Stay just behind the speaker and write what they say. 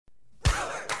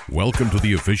Welcome to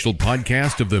the official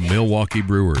podcast of the Milwaukee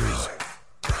Brewers.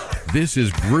 This is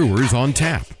Brewers on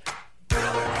Tap.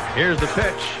 Here's the pitch.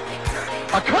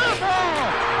 A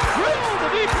curveball! Drilled to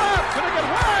deep left. Gonna get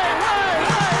way out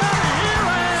of here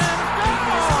and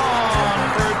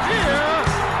gone for deer.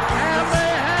 And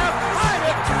they have tied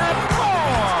it at 4.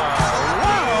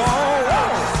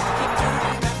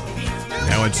 Wow!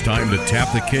 Now it's time to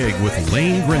tap the keg with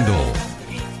Lane Grindle.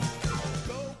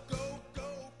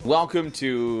 Welcome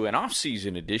to an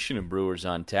off-season edition of Brewers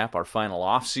on Tap, our final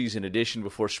off-season edition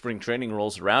before spring training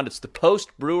rolls around. It's the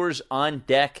post-Brewers on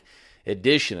Deck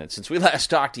edition. And since we last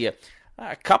talked to you,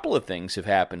 a couple of things have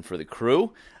happened for the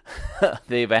crew.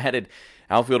 They've added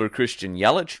outfielder Christian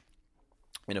Yelich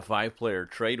in a 5-player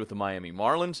trade with the Miami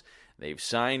Marlins. They've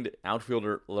signed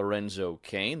outfielder Lorenzo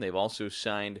Cain. They've also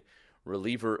signed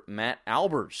reliever Matt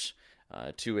Albers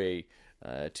to a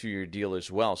 2-year deal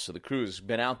as well. So the crew's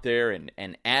been out there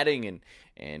and adding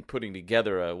and putting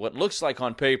together what looks like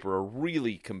on paper a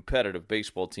really competitive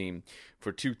baseball team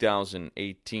for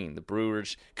 2018. The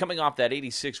Brewers, coming off that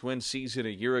 86-win season a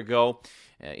year ago,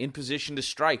 in position to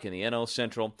strike in the NL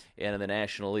Central and in the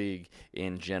National League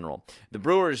in general. The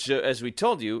Brewers, as we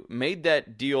told you, made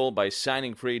that deal by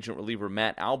signing free agent reliever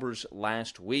Matt Albers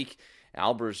last week.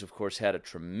 Albers, of course, had a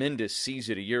tremendous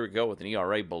season a year ago with an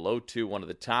ERA below 2, one of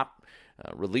the top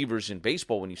relievers in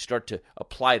baseball when you start to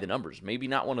apply the numbers. Maybe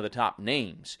not one of the top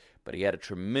names, but he had a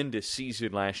tremendous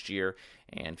season last year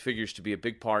and figures to be a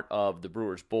big part of the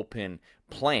Brewers' bullpen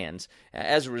plans.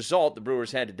 As a result, the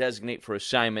Brewers had to designate for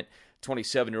assignment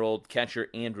 27-year-old catcher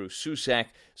Andrew Susac.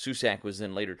 Susac was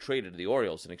then later traded to the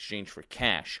Orioles in exchange for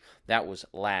cash. That was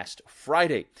last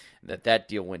Friday that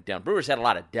deal went down. Brewers had a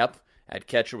lot of depth at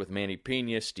catcher with Manny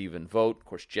Pena, Stephen Vogt, of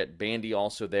course, Jet Bandy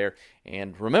also there.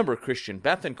 And remember, Christian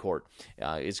Bethancourt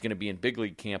is going to be in big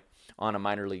league camp on a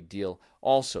minor league deal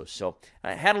also. So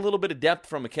had a little bit of depth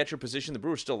from a catcher position. The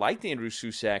Brewers still liked Andrew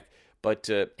Susac, but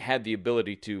had the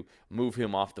ability to move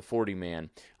him off the 40-man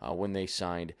when they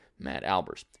signed Matt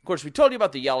Albers. Of course, we told you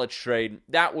about the Yelich trade.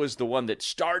 That was the one that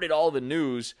started all the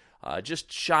news just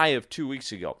shy of 2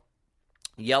 weeks ago.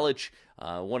 Yelich,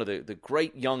 one of the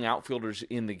great young outfielders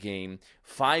in the game,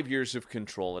 5 years of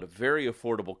control at a very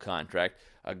affordable contract,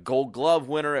 a Gold Glove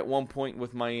winner at one point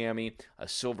with Miami, a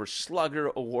Silver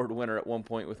Slugger Award winner at one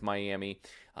point with Miami.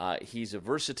 He's a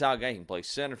versatile guy. He can play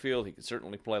center field. He can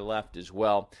certainly play left as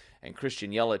well. And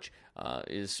Christian Yelich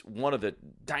is one of the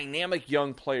dynamic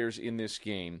young players in this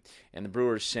game. And the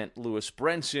Brewers sent Lewis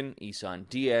Brinson, Isan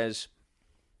Diaz,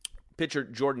 pitcher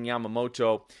Jordan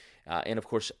Yamamoto, and, of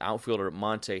course, outfielder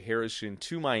Monte Harrison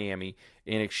to Miami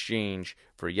in exchange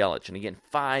for Yelich. And, again,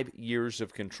 5 years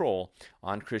of control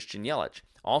on Christian Yelich.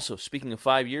 Also, speaking of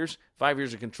 5 years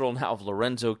of control now of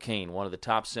Lorenzo Cain, one of the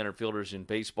top center fielders in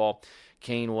baseball.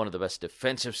 Cain, one of the best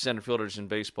defensive center fielders in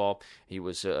baseball. He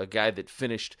was a guy that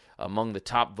finished among the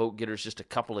top vote getters just a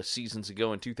couple of seasons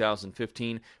ago in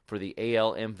 2015 for the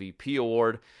AL MVP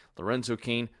award. Lorenzo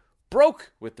Cain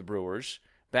broke with the Brewers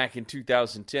back in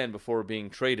 2010 before being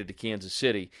traded to Kansas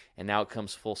City, and now it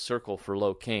comes full circle for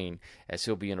Lo Cain as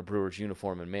he'll be in a Brewers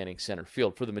uniform and manning center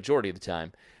field for the majority of the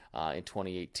time in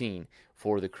 2018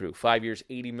 for the crew. 5 years,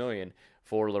 $80 million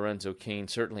for Lorenzo Cain.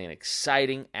 Certainly an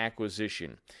exciting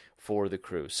acquisition for the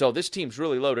crew. So this team's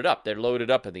really loaded up. They're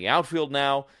loaded up in the outfield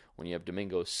now when you have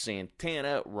Domingo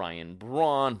Santana, Ryan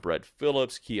Braun, Brett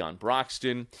Phillips, Keon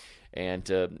Broxton. And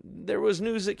there was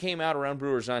news that came out around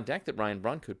Brewers on Deck that Ryan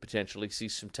Braun could potentially see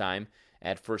some time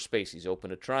at first base. He's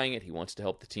open to trying it. He wants to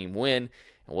help the team win, and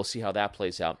we'll see how that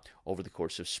plays out over the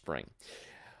course of spring.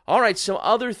 All right, some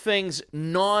other things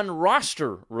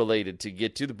non-roster related to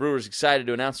get to. The Brewers excited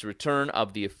to announce the return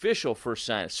of the official first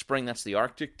sign of spring. That's the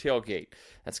Arctic Tailgate.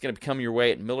 That's going to come your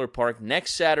way at Miller Park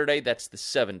next Saturday. That's the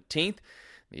 17th.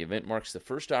 The event marks the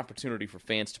first opportunity for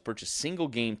fans to purchase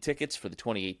single-game tickets for the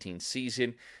 2018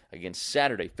 season. Again,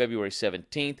 Saturday, February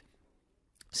 17th.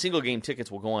 Single-game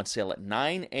tickets will go on sale at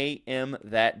 9 a.m.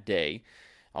 that day.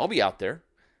 I'll be out there.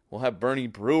 We'll have Bernie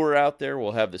Brewer out there.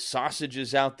 We'll have the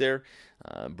Sausages out there.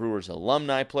 Brewers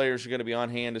alumni players are going to be on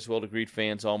hand as well to greet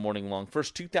fans all morning long.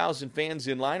 First 2,000 fans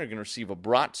in line are going to receive a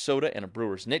Brat soda and a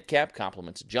Brewers knit cap,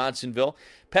 compliments of Johnsonville,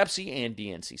 Pepsi, and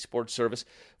DNC Sports Service.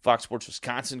 Fox Sports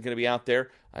Wisconsin going to be out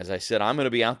there. As I said, I'm going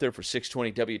to be out there for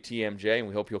 620 WTMJ, and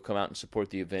we hope you'll come out and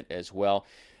support the event as well.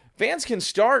 Fans can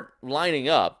start lining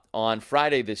up on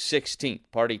Friday the 16th.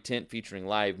 Party tent featuring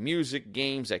live music,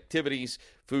 games, activities,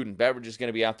 food and beverages going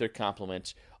to be out there.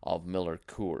 Compliments of Miller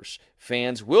Coors.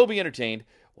 Fans will be entertained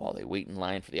while they wait in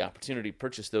line for the opportunity to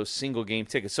purchase those single-game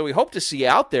tickets. So we hope to see you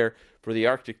out there for the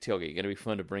Arctic Tailgate. Going to be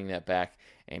fun to bring that back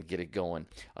and get it going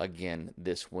again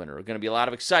this winter. There's going to be a lot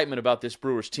of excitement about this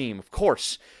Brewers team, of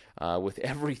course, with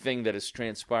everything that has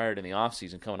transpired in the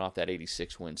offseason coming off that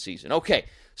 86-win season. Okay,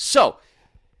 so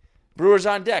Brewers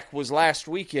on Deck was last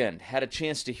weekend. Had a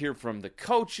chance to hear from the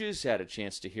coaches, had a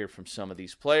chance to hear from some of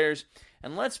these players.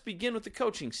 And let's begin with the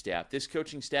coaching staff. This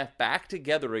coaching staff back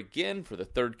together again for the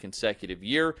third consecutive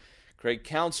year. Craig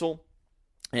Counsell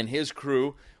and his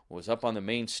crew was up on the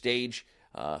main stage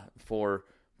for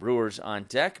Brewers on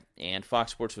Deck, and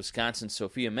Fox Sports Wisconsin's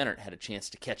Sophia Menert had a chance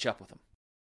to catch up with them.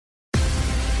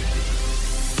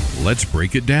 Let's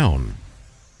break it down.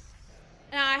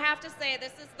 Now, I have to say,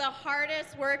 this is the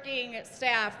hardest working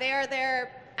staff. They are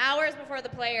there hours before the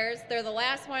players. They're the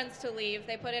last ones to leave.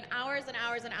 They put in hours and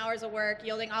hours and hours of work,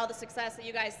 yielding all the success that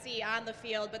you guys see on the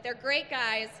field. But they're great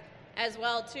guys as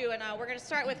well, too. And we're going to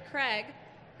start with Craig.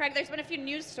 Craig, there's been a few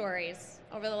news stories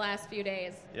over the last few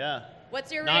days. Yeah. What's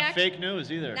your reaction? Not fake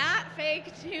news either. Not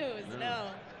fake news, no.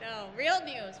 Real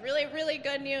news, really, really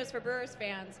good news for Brewers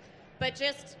fans. But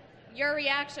just your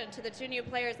reaction to the two new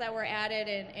players that were added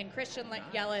in Christian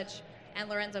Yelich and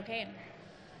Lorenzo Cain.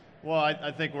 Well,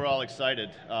 I think we're all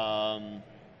excited to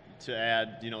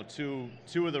add, two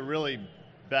of the really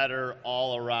better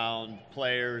all-around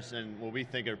players and what we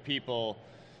think are people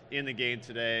in the game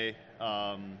today.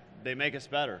 They make us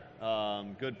better.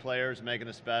 Good players making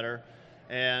us better.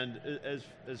 And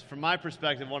as from my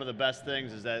perspective, one of the best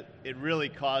things is that it really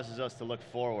causes us to look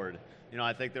forward.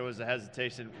 I think there was a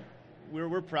hesitation.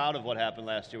 We're proud of what happened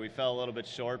last year. We fell a little bit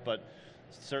short, but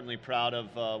certainly proud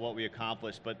of what we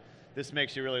accomplished. But this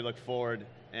makes you really look forward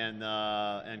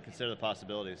and consider the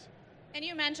possibilities. And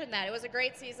you mentioned that. It was a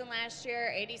great season last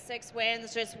year, 86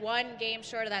 wins, just one game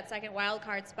short of that second wild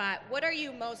card spot. What are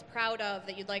you most proud of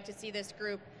that you'd like to see this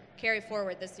group carry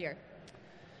forward this year?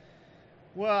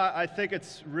 Well, I think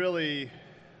it's really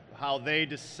how they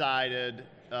decided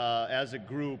as a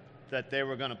group that they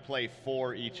were going to play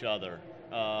for each other.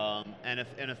 And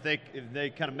if they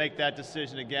kind of make that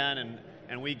decision again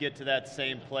and we get to that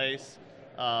same place,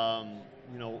 the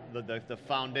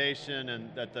foundation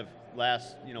and that the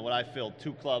last, what I feel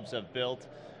 2 clubs have built,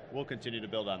 we'll continue to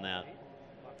build on that.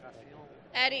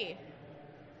 Eddie,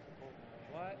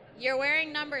 you're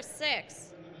wearing number 6.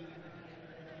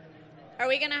 Are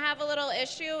we going to have a little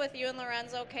issue with you and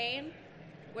Lorenzo Cain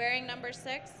wearing number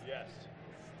 6? Yes.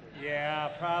 Yeah,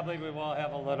 probably we will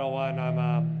have a little one.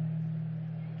 I'm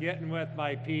getting with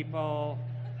my people.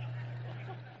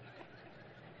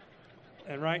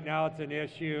 And right now it's an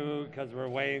issue because we're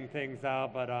weighing things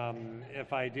out, but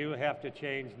if I do have to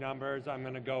change numbers, I'm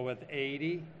going to go with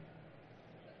 80.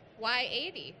 Why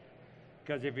 80?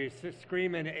 Because if you're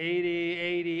screaming 80,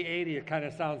 80, 80, it kind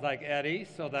of sounds like Eddie,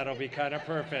 so that'll be kind of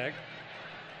perfect.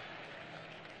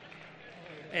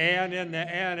 And in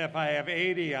the end, if I have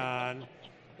 80 on,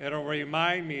 it'll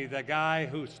remind me the guy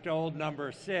who stole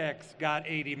number 6 got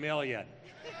 80 million.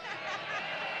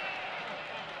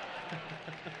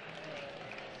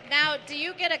 Now, do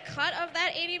you get a cut of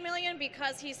that 80 million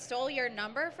because he stole your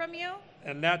number from you?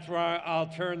 And that's where I'll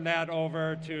turn that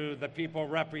over to the people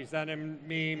representing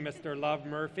me, Mr. Love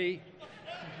Murphy.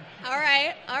 All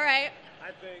right.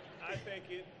 I think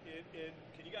it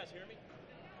can you guys hear me?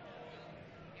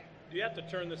 Do you have to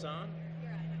turn this on?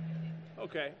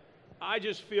 Okay. I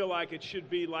just feel like it should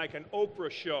be like an Oprah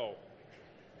show.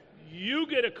 You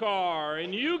get a car,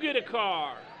 and you get a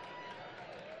car.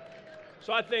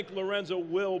 So I think Lorenzo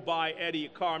will buy Eddie a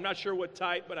car. I'm not sure what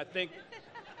type, but I think,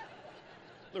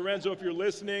 Lorenzo, if you're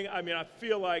listening, I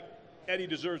feel like Eddie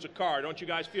deserves a car. Don't you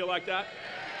guys feel like that?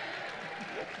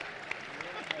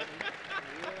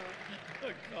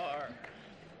 A car.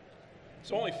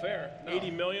 It's only fair. No.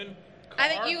 80 million. Car? I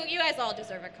think you guys all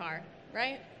deserve a car,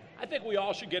 right? I think we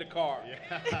all should get a car.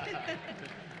 Yeah.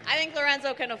 I think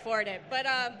Lorenzo can afford it. But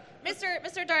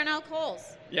Mr. Darnell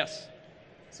Coles. Yes.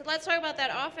 So let's talk about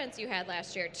that offense you had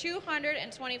last year.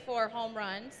 224 home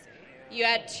runs. You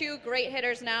had 2 great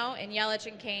hitters now in Yelich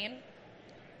and Cain.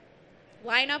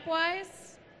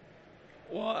 Lineup-wise?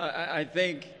 Well, I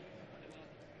think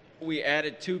we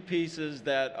added 2 pieces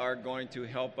that are going to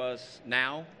help us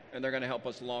now, and they're going to help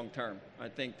us long term. I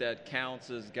think that Counts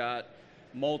has got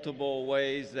multiple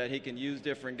ways that he can use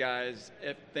different guys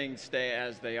if things stay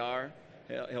as they are.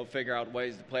 He'll figure out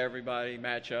ways to play everybody,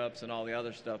 matchups, and all the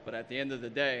other stuff. But at the end of the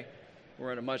day,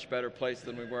 we're in a much better place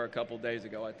than we were a couple days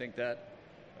ago. I think that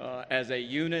as a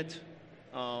unit,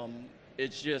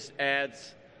 it just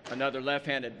adds another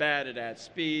left-handed bat. It adds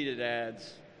speed. It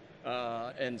adds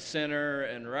in center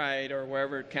and right or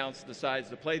wherever Counts decides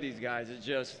to play these guys. It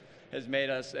just has made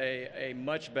us a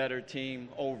much better team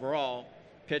overall.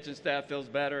 Pitching staff feels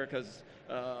better because,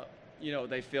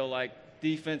 they feel like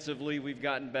Defensively, we've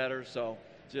gotten better. So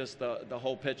just the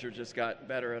whole picture just got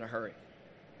better in a hurry.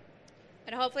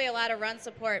 And hopefully a lot of run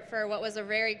support for what was a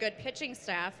very good pitching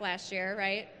staff last year,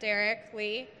 right? Derek,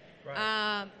 Lee.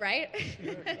 Right?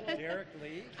 Derek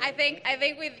Lee. I think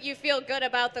you feel good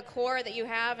about the core that you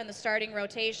have in the starting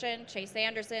rotation. Chase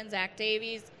Anderson, Zach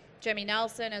Davies, Jimmy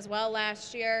Nelson as well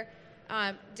last year.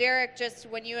 Derek, just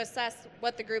when you assess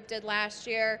what the group did last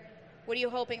year, what are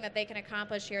you hoping that they can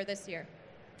accomplish here this year?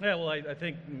 Yeah, well, I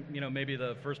think, maybe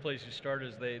the first place you start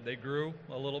is they grew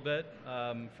a little bit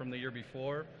from the year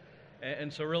before.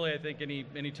 And so really I think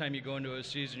anytime you go into a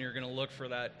season, you're going to look for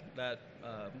that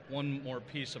one more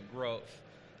piece of growth.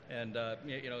 And,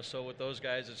 so with those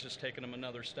guys, it's just taking them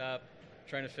another step,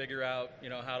 trying to figure out,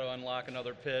 how to unlock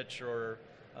another pitch or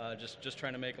just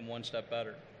trying to make them one step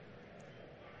better.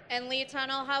 And Lee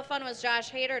Tunnell, how fun was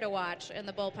Josh Hader to watch in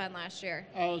the bullpen last year?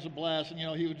 Oh, it was a blast. And,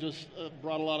 he just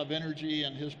brought a lot of energy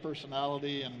and his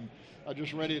personality and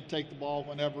just ready to take the ball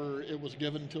whenever it was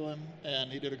given to him,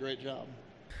 and he did a great job.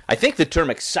 I think the term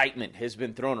excitement has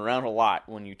been thrown around a lot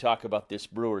when you talk about this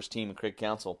Brewers team, and Craig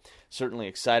Counsell certainly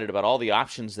excited about all the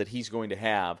options that he's going to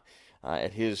have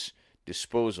at his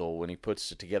disposal when he puts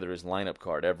together his lineup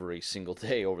card every single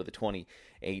day over the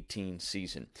 2018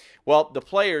 season. Well, the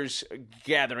players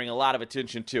gathering a lot of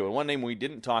attention too, and one name we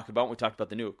didn't talk about, we talked about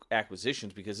the new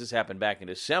acquisitions because this happened back in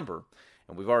December,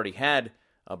 and we've already had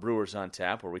Brewers on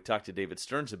Tap where we talked to David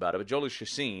Stearns about it, but Jhoulys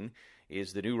Chacin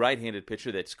is the new right-handed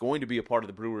pitcher that's going to be a part of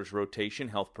the Brewers' rotation,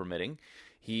 health permitting.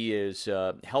 He is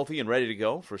healthy and ready to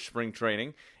go for spring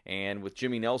training, and with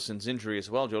Jimmy Nelson's injury as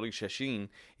well, Jhoulys Chacin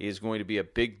is going to be a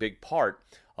big, big part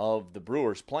of the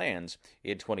Brewers' plans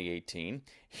in 2018.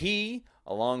 He,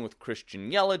 along with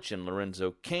Christian Yelich and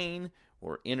Lorenzo Cain,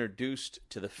 were introduced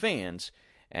to the fans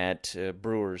at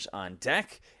Brewers on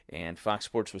Deck, and Fox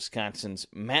Sports Wisconsin's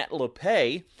Matt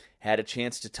LePay had a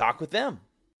chance to talk with them.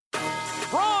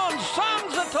 Braun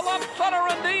sends it to left center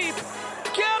and deep.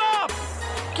 Get up!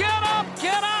 Get up!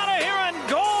 Get out of here and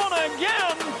gone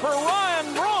again for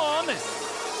Ryan Braun.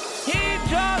 He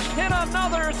just hit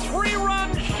another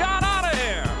 3-run shot out of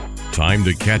here. Time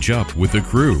to catch up with the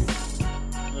crew.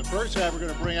 In the first half, we're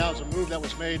going to bring out a move that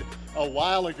was made a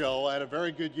while ago. Had a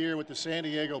very good year with the San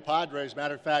Diego Padres.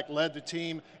 Matter of fact, led the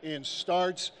team in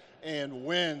starts and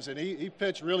wins, and he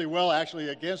pitched really well actually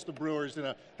against the Brewers in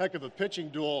a heck of a pitching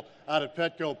duel out at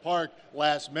Petco Park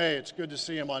last May. It's good to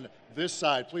see him on this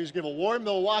side. Please give a warm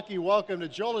Milwaukee welcome to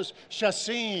Jhoulys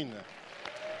Chacin.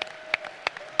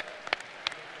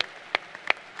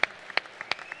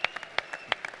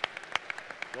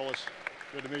 Jhoulys,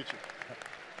 good to meet you.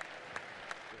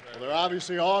 Well, they're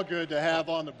obviously all good to have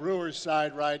on the Brewers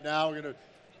side right now. We're going to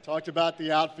talk about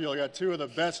the outfield. We got two of the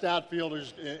best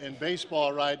outfielders in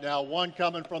baseball right now. One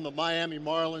coming from the Miami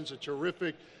Marlins, a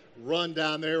terrific run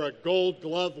down there, a Gold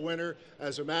Glove winner,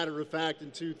 as a matter of fact,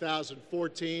 in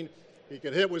 2014. He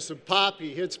can hit with some pop.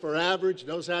 He hits for average,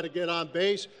 knows how to get on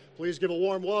base. Please give a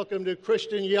warm welcome to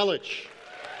Christian Yelich.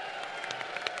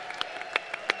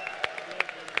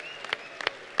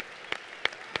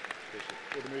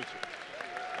 Good to meet you.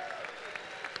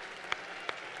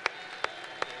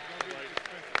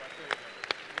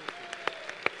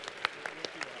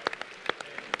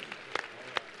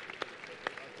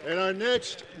 And our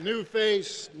next new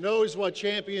face knows what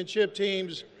championship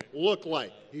teams look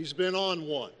like. He's been on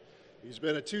one. He's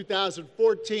been a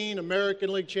 2014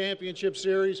 American League Championship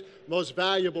Series Most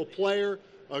Valuable Player,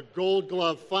 a Gold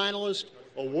Glove finalist,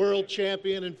 a world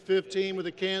champion in 15 with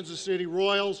the Kansas City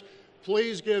Royals.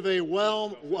 Please give a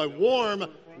warm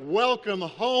welcome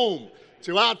home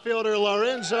to outfielder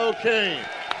Lorenzo Cain.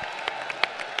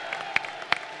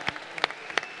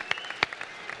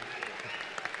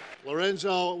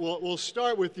 Lorenzo, we'll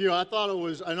start with you. I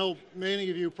know many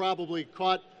of you probably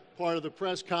caught part of the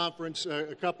press conference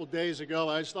a couple days ago.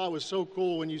 I just thought it was so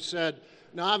cool when you said,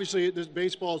 now obviously this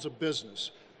baseball is a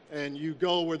business, and you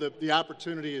go where the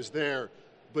opportunity is there,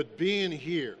 but being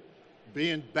here,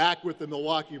 being back with the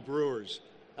Milwaukee Brewers,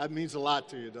 that means a lot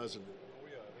to you, doesn't it? Oh,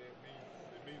 yeah,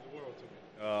 it means the world to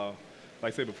me.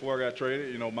 Like I said, before I got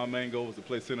traded, my main goal was to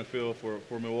play center field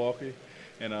for Milwaukee.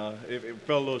 And it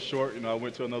fell a little short. I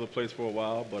went to another place for a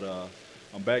while, but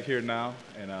I'm back here now,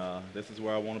 and this is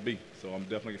where I want to be. So I'm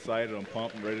definitely excited. I'm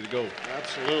pumped and ready to go.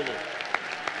 Absolutely.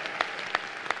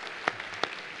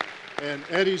 And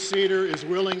Eddie Cedar is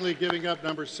willingly giving up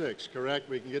number 6, correct?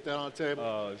 We can get that on the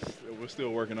table? We're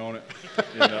still working on it.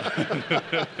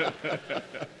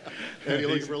 Eddie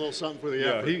looking for a little something for the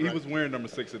effort. Yeah, he was wearing number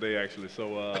 6 today, actually.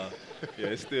 So,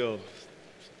 it's still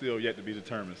yet to be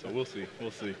determined. So we'll see.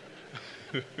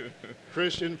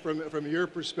 Christian, from your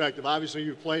perspective, obviously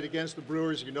you've played against the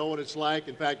Brewers. You know what it's like.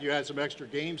 In fact, you had some extra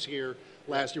games here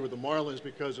last year with the Marlins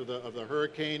because of the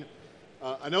hurricane.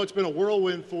 I know it's been a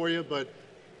whirlwind for you, but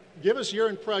give us your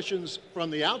impressions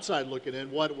from the outside looking in,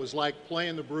 what it was like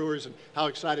playing the Brewers and how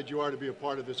excited you are to be a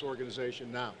part of this organization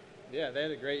now. Yeah, they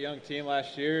had a great young team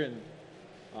last year, and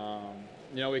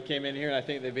we came in here and I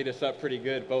think they beat us up pretty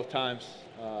good both times.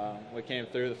 We came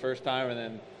through the first time, and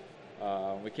then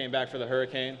we came back for the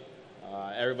hurricane.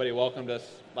 Everybody welcomed us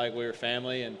like we were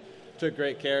family and took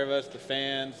great care of us. The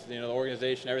fans, the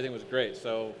organization, everything was great.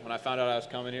 So when I found out I was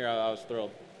coming here, I was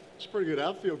thrilled. It's a pretty good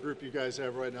outfield group you guys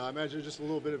have right now. I imagine just a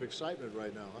little bit of excitement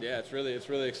right now. Huh? Yeah, it's really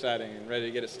exciting and ready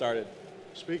to get it started.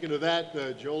 Speaking of that,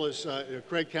 Jolis,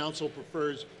 Craig Counsell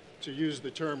prefers to use the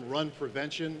term run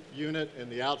prevention unit,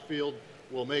 and the outfield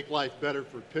will make life better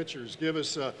for pitchers. Give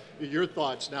us your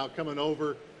thoughts now coming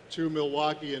over to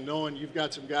Milwaukee and knowing you've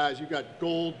got some guys, you've got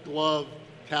Gold Glove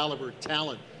caliber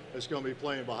talent that's going to be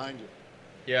playing behind you.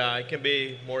 Yeah, I can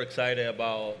be more excited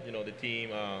about the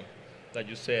team. Like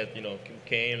you said,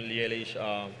 Kane, Yelich,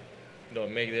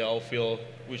 make the outfield,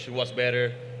 which was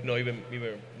better, even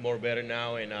more better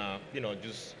now, and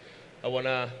just I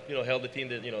wanna help the team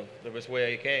the best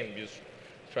way I can, just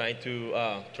trying to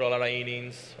throw a lot of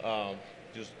innings,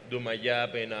 just do my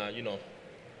job and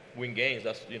win games.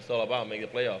 That's what it's all about, make the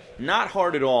playoff. Not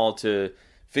hard at all to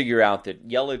figure out that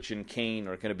Yelich and Kane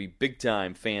are going to be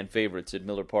big-time fan favorites at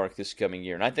Miller Park this coming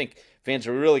year. And I think fans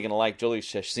are really going to like Jhoulys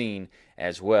Chacín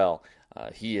as well.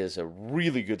 He is a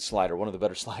really good slider, one of the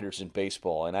better sliders in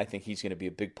baseball, and I think he's going to be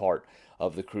a big part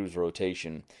of the Crew's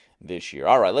rotation this year.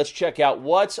 All right, let's check out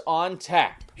what's on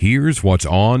tap. Here's what's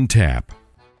on tap.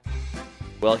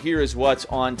 Well, here is what's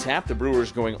on tap. The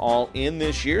Brewers going all in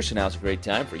this year, so now's a great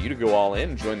time for you to go all in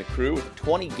and join the Crew with a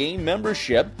 20-game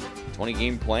membership.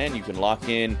 20-game plan, you can lock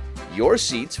in your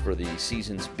seats for the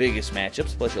season's biggest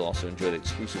matchups. Plus, you'll also enjoy the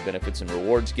exclusive benefits and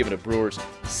rewards given to Brewers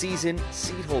season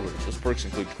seat holders. Those perks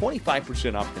include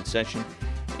 25% off concession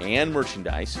and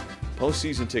merchandise,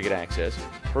 postseason ticket access,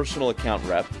 personal account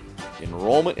rep,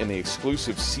 enrollment in the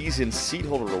exclusive season seat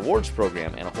holder rewards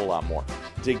program, and a whole lot more.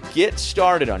 To get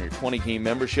started on your 20-game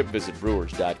membership, visit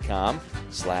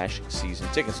brewers.com/season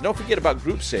tickets. Don't forget about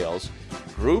group sales,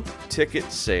 group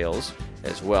ticket sales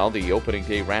as well. The opening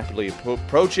day rapidly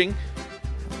approaching.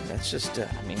 That's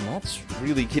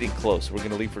really getting close. We're going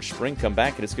to leave for spring, come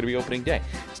back, and it's going to be opening day.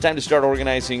 It's time to start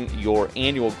organizing your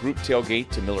annual group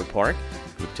tailgate to Miller Park.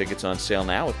 Group tickets on sale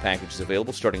now with packages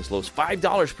available starting as low as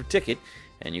 $5 per ticket.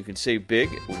 And you can save big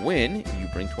when you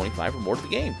bring 25 or more to the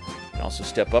game. You can also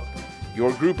step up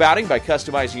your group outing by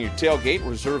customizing your tailgate,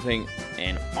 reserving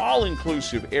an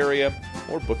all-inclusive area,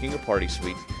 or booking a party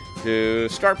suite. To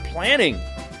start planning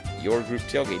your group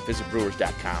tailgate, visit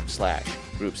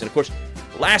brewers.com/groups. And, of course,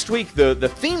 last week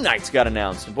the theme nights got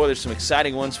announced. And, boy, there's some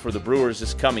exciting ones for the Brewers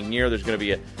this coming year. There's going to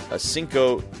be a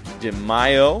Cinco de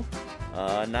Mayo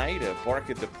night, a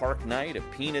Bark at the Park night, a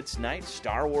Peanuts night,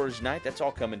 Star Wars night. That's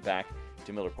all coming back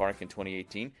to Miller Park in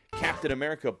 2018. Captain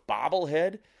America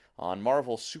bobblehead on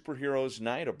Marvel Superheroes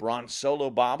night, a Bron Solo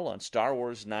bobble on Star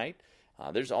Wars night.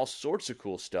 There's all sorts of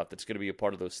cool stuff that's going to be a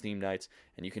part of those theme nights,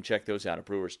 and you can check those out at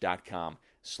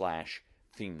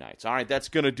brewers.com/theme nights. All right, that's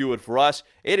going to do it for us.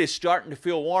 It is starting to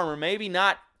feel warmer, maybe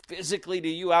not physically to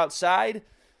you outside,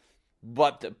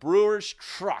 but the Brewers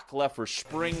truck left for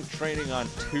spring training on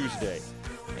Tuesday,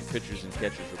 and pitchers and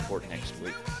catchers report next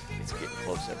week. It's getting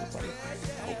close, everybody.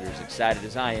 I hope you're as excited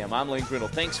as I am. I'm Lane Grindle.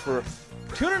 Thanks for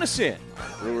tuning us in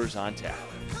on Brewers on Tap.